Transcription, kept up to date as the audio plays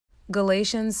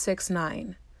Galatians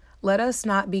 6:9. Let us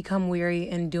not become weary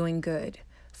in doing good,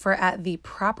 for at the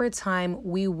proper time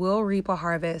we will reap a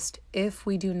harvest if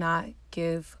we do not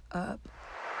give up.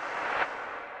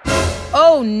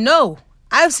 Oh no!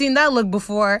 I've seen that look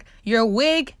before. Your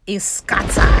wig is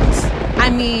scattered. I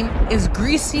mean, it's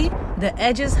greasy. The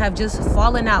edges have just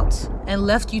fallen out and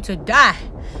left you to die.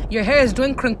 Your hair is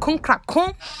doing crinkung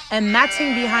crackung and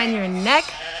matting behind your neck.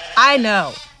 I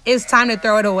know. It's time to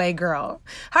throw it away, girl.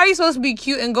 How are you supposed to be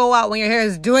cute and go out when your hair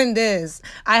is doing this?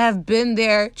 I have been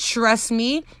there. Trust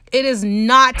me. It is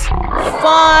not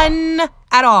fun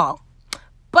at all.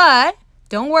 But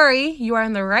don't worry. You are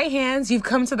in the right hands. You've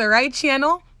come to the right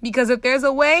channel, because if there's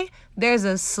a way, there's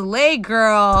a slay,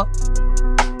 girl.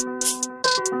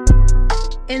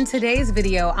 In today's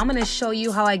video, I'm gonna show you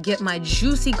how I get my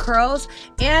juicy curls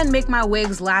and make my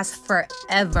wigs last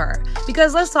forever.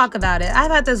 Because let's talk about it.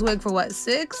 I've had this wig for what,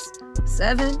 6,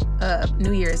 7,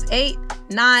 New Year's 8,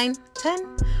 9,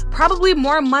 10, probably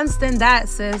more months than that,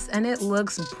 sis, and it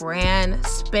looks brand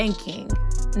spanking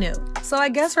new. So I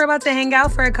guess we're about to hang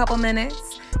out for a couple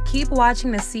minutes. Keep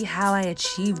watching to see how I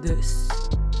achieve this.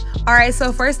 All right,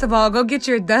 so first of all, go get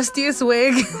your dustiest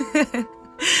wig.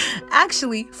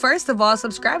 Actually, first of all,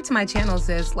 subscribe to my channel,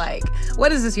 sis. Like,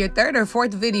 what is this, your 3rd or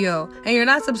 4th video, and you're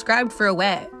not subscribed for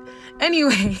what?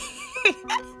 Anyway.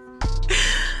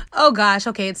 Oh gosh,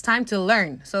 okay, it's time to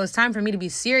learn. So it's time for me to be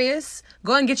serious.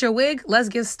 Go and get your wig. Let's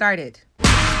get started.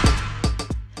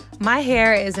 My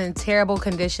hair is in terrible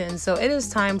condition, so it is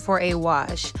time for a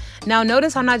wash. Now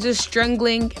notice I'm not just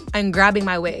strangling and grabbing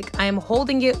my wig. I am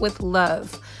holding it with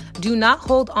love. Do not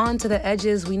hold on to the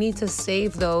edges. We need to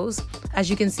save those. As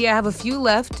you can see, I have a few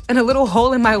left and a little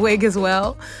hole in my wig as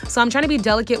well. So I'm trying to be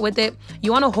delicate with it.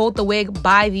 You want to hold the wig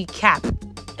by the cap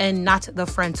and not the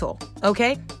frontal,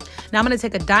 okay? Now I'm going to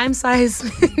take a dime size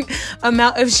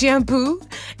amount of shampoo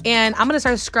and I'm going to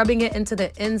start scrubbing it into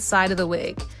the inside of the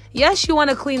wig. Yes, you want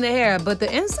to clean the hair, but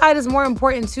the inside is more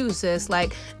important too, sis.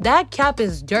 Like, that cap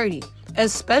is dirty.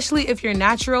 Especially if you're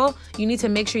natural, you need to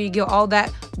make sure you get all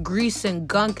that grease and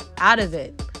gunk out of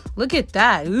it. Look at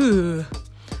that. Ooh.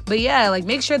 But yeah, like,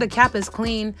 make sure the cap is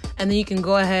clean and then you can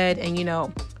go ahead and, you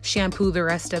know, shampoo the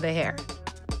rest of the hair.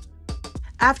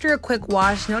 After a quick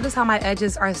wash, notice how my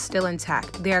edges are still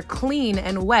intact. They are clean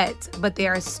and wet, but they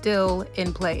are still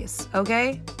in place,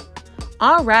 okay?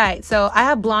 All right, so I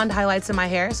have blonde highlights in my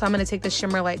hair, so I'm gonna take the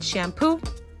Shimmer Light shampoo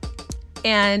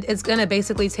and it's gonna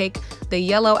basically take the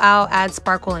yellow out, add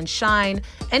sparkle and shine.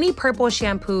 Any purple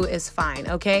shampoo is fine,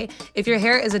 okay? If your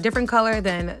hair is a different color,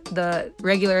 then the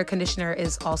regular conditioner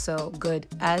is also good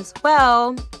as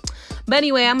well. But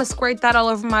anyway, I'm gonna squirt that all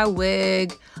over my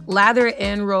wig, lather it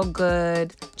in real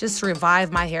good, just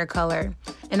revive my hair color.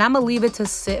 And I'm gonna leave it to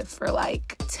sit for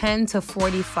like 10 to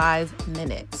 45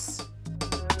 minutes.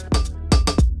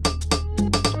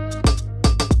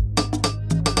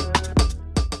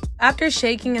 After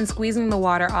shaking and squeezing the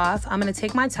water off, I'm gonna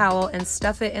take my towel and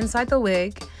stuff it inside the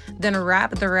wig, then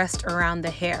wrap the rest around the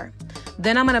hair.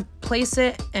 Then I'm gonna place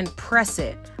it and press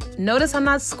it. Notice I'm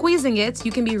not squeezing it.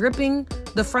 You can be ripping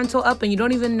the frontal up and you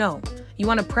don't even know. You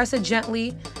wanna press it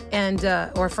gently and,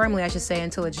 or firmly I should say,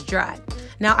 until it's dry.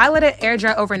 Now I let it air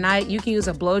dry overnight. You can use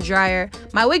a blow dryer.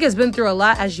 My wig has been through a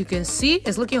lot, as you can see.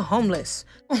 It's looking homeless.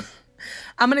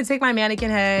 I'm gonna take my mannequin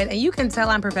head and you can tell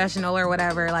I'm professional or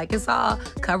whatever. Like, it's all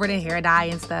covered in hair dye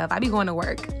and stuff. I be going to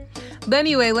work. But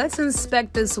anyway, let's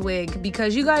inspect this wig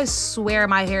because you guys swear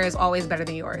my hair is always better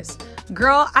than yours.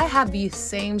 Girl, I have the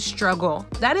same struggle.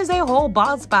 That is a whole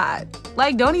bald spot.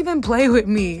 Like, don't even play with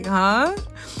me, huh?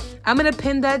 I'm gonna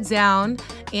pin that down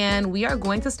and we are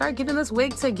going to start getting this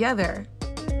wig together.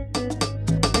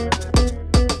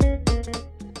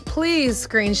 Please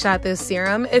screenshot this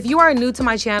serum. If you are new to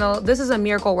my channel, this is a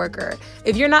miracle worker.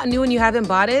 If you're not new and you haven't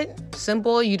bought it,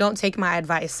 simple, you don't take my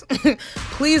advice.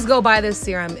 Please go buy this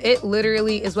serum. It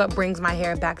literally is what brings my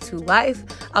hair back to life.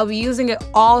 I'll be using it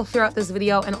all throughout this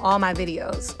video and all my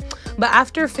videos. But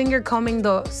after finger combing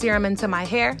the serum into my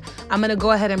hair, I'm gonna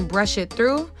go ahead and brush it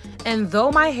through. And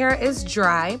though my hair is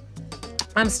dry,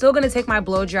 I'm still gonna take my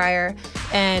blow dryer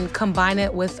and combine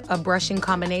it with a brushing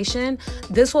combination.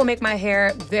 This will make my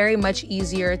hair very much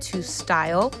easier to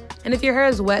style. And if your hair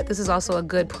is wet, this is also a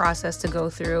good process to go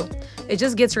through. It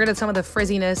just gets rid of some of the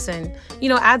frizziness and, you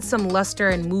know, adds some luster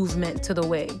and movement to the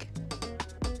wig.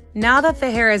 Now that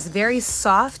the hair is very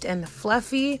soft and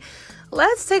fluffy,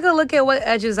 let's take a look at what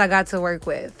edges I got to work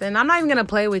with. And I'm not even gonna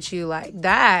play with you, like,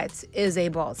 that is a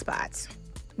bald spot.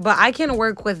 But I can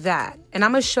work with that. And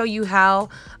I'm gonna show you how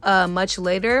much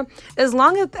later. As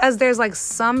long as there's like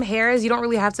some hairs, you don't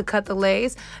really have to cut the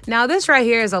lace. Now this right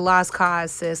here is a lost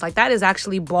cause, sis. Like, that is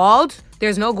actually bald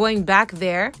There's no going back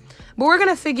there, but we're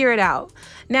gonna figure it out.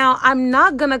 Now, I'm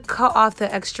not gonna cut off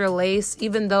the extra lace,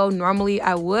 even though normally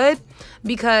I would,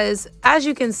 because as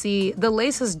you can see, the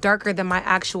lace is darker than my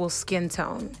actual skin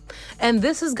tone. And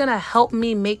this is gonna help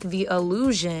me make the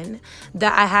illusion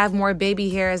that I have more baby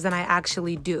hairs than I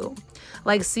actually do.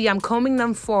 Like, see, I'm combing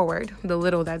them forward, the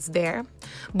little that's there.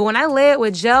 But when I lay it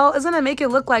with gel, it's gonna make it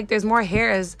look like there's more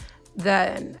hairs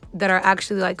that are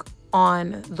actually like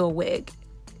on the wig.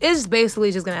 It's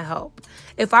basically just gonna help.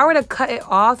 If I were to cut it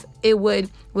off, it would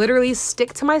literally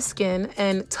stick to my skin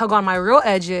and tug on my real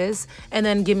edges and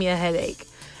then give me a headache.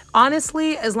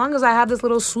 Honestly, as long as I have this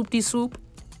little swoop-de-swoop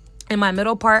in my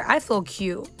middle part, I feel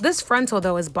cute. This frontal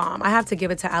though is bomb. I have to give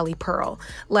it to Alipearl.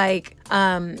 Like,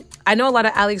 I know a lot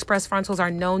of AliExpress frontals are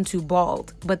known to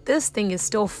bald, but this thing is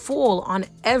still full on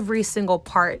every single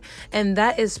part, and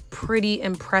that is pretty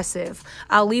impressive.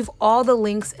 I'll leave all the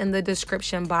links in the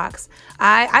description box.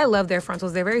 I love their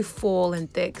frontals. They're very full and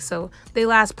thick, so they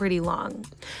last pretty long.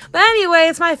 But anyway,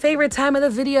 it's my favorite time of the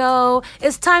video.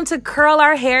 It's time to curl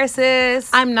our hair, sis.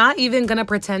 I'm not even gonna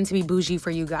pretend to be bougie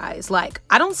for you guys. Like,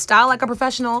 I don't style like a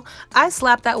professional. I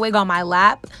slap that wig on my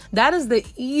lap. That is the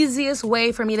easiest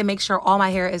way for me to make sure all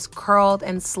my hair is curled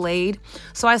and slayed.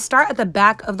 So I start at the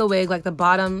back of the wig, like the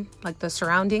bottom, like the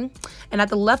surrounding, and at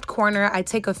the left corner I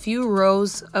take a few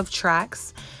rows of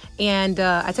tracks, and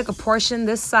I take a portion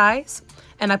this size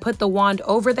and I put the wand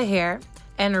over the hair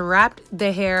and wrap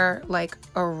the hair like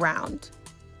around.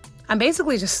 I'm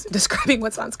basically just describing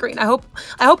what's on screen. I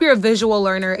hope you're a visual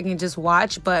learner and can just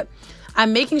watch, but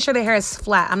I'm making sure the hair is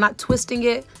flat. I'm not twisting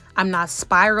it. I'm not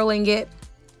spiraling it.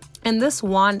 And this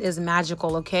wand is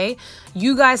magical, okay?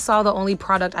 You guys saw the only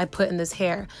product I put in this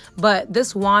hair, but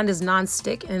this wand is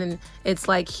non-stick and it's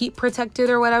like heat protected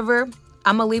or whatever.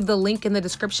 I'm gonna leave the link in the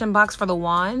description box for the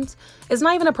wand. It's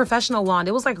not even a professional wand.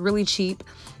 It was like really cheap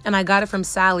and I got it from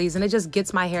Sally's, and it just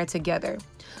gets my hair together.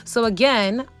 So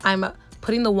again, I'm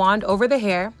putting the wand over the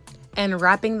hair and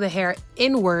wrapping the hair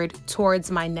inward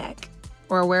towards my neck,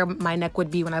 or where my neck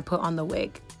would be when I put on the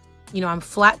wig. You know, I'm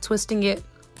flat twisting it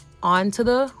onto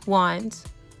the wand.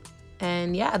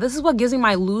 And yeah, this is what gives me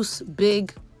my loose,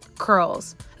 big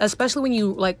curls. Especially when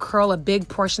you like curl a big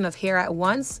portion of hair at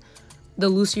once, the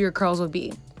looser your curls will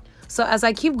be. So as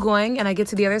I keep going and I get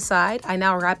to the other side, I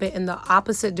now wrap it in the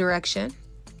opposite direction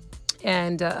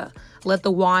and let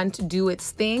the wand do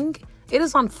its thing. It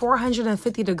is on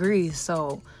 450 degrees,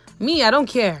 so me, I don't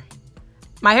care.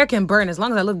 My hair can burn as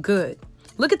long as I look good.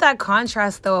 Look at that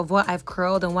contrast though of what I've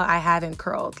curled and what I haven't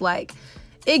curled. Like,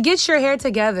 it gets your hair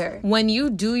together. When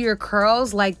you do your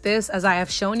curls like this, as I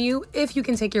have shown you, if you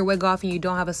can take your wig off and you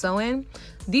don't have a sew-in,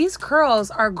 these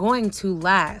curls are going to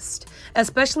last,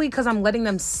 especially because I'm letting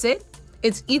them sit.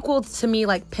 It's equal to me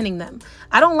like pinning them.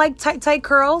 I don't like tight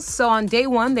curls, so on day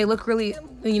one, they look really,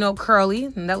 you know, curly,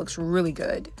 and that looks really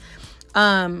good.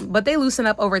 But they loosen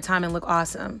up over time and look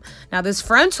awesome. Now this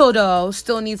frontal though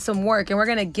still needs some work, and we're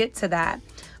gonna get to that.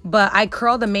 But I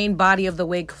curl the main body of the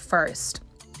wig first.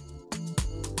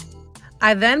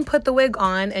 I then put the wig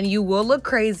on, and you will look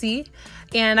crazy,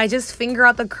 and I just finger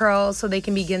out the curls so they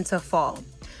can begin to fall.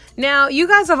 Now, you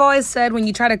guys have always said when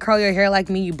you try to curl your hair like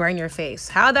me, you burn your face.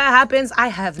 How that happens, I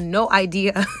have no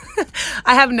idea.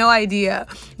 I have no idea.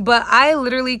 But I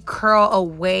literally curl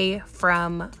away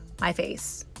from my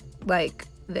face like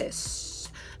this.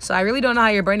 So I really don't know how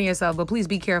you're burning yourself, but please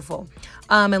be careful.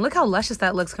 And look how luscious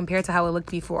that looks compared to how it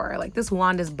looked before. Like, this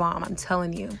wand is bomb, I'm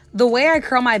telling you. The way I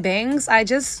curl my bangs,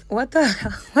 what the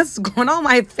hell? What's going on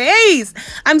my face?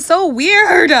 I'm so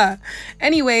weird.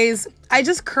 Anyways, I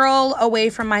just curl away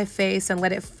from my face and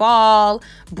let it fall,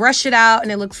 brush it out,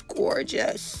 and it looks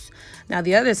gorgeous. Now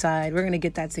the other side, we're gonna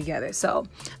get that together. So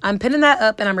I'm pinning that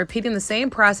up and I'm repeating the same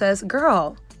process.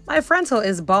 Girl, my frontal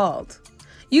is bald.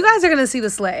 You guys are gonna see the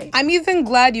slay. I'm even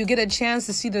glad you get a chance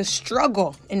to see the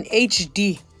struggle in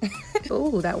HD.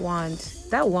 Ooh, that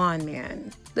wand,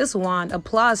 man. This wand,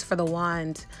 applause for the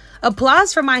wand.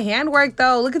 Applause for my handwork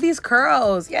though. Look at these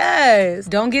curls, yes.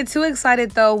 Don't get too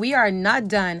excited though, we are not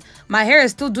done. My hair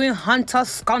is still doing hanta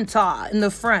skanta in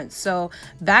the front, so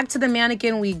back to the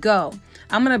mannequin we go.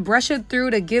 I'm gonna brush it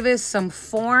through to give it some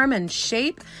form and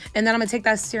shape, and then I'm gonna take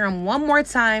that serum one more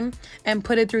time and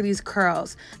put it through these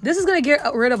curls. This is gonna get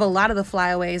rid of a lot of the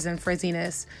flyaways and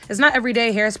frizziness. It's not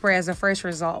everyday hairspray as a first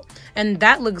result, and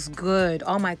that looks good.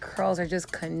 All my curls are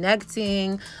just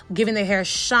connecting, giving the hair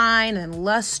shine and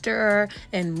luster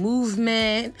and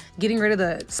movement, getting rid of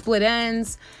the split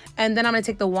ends. And then I'm gonna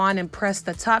take the wand and press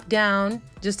the top down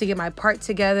just to get my part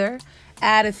together.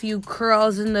 add a few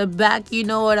curls in the back, you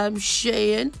know what I'm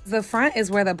saying? The front is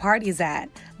where the party's at,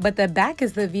 but the back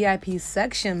is the VIP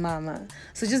section, mama.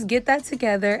 So just get that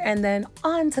together, and then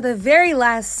on to the very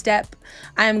last step.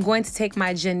 I am going to take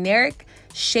my generic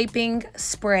shaping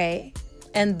spray,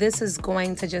 and this is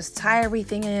going to just tie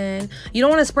everything in. You don't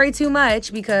want to spray too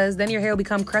much because then your hair will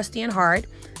become crusty and hard.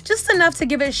 Just enough to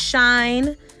give it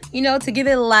shine, you know, to give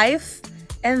it life,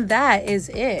 and that is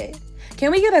it.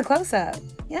 Can we get a close-up?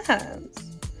 Yes.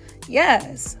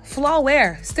 Yes. Flaw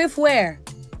wear. Stiff wear.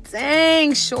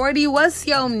 Dang, shorty, what's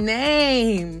your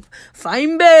name?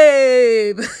 Fine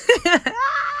babe.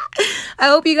 I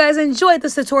hope you guys enjoyed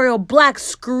this tutorial. Black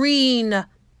screen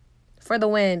for the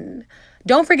win.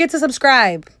 Don't forget to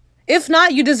subscribe. If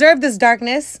not, you deserve this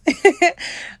darkness.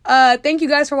 Thank you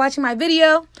guys for watching my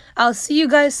video. I'll see you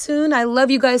guys soon. I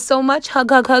love you guys so much. Hug,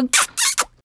 hug, hug.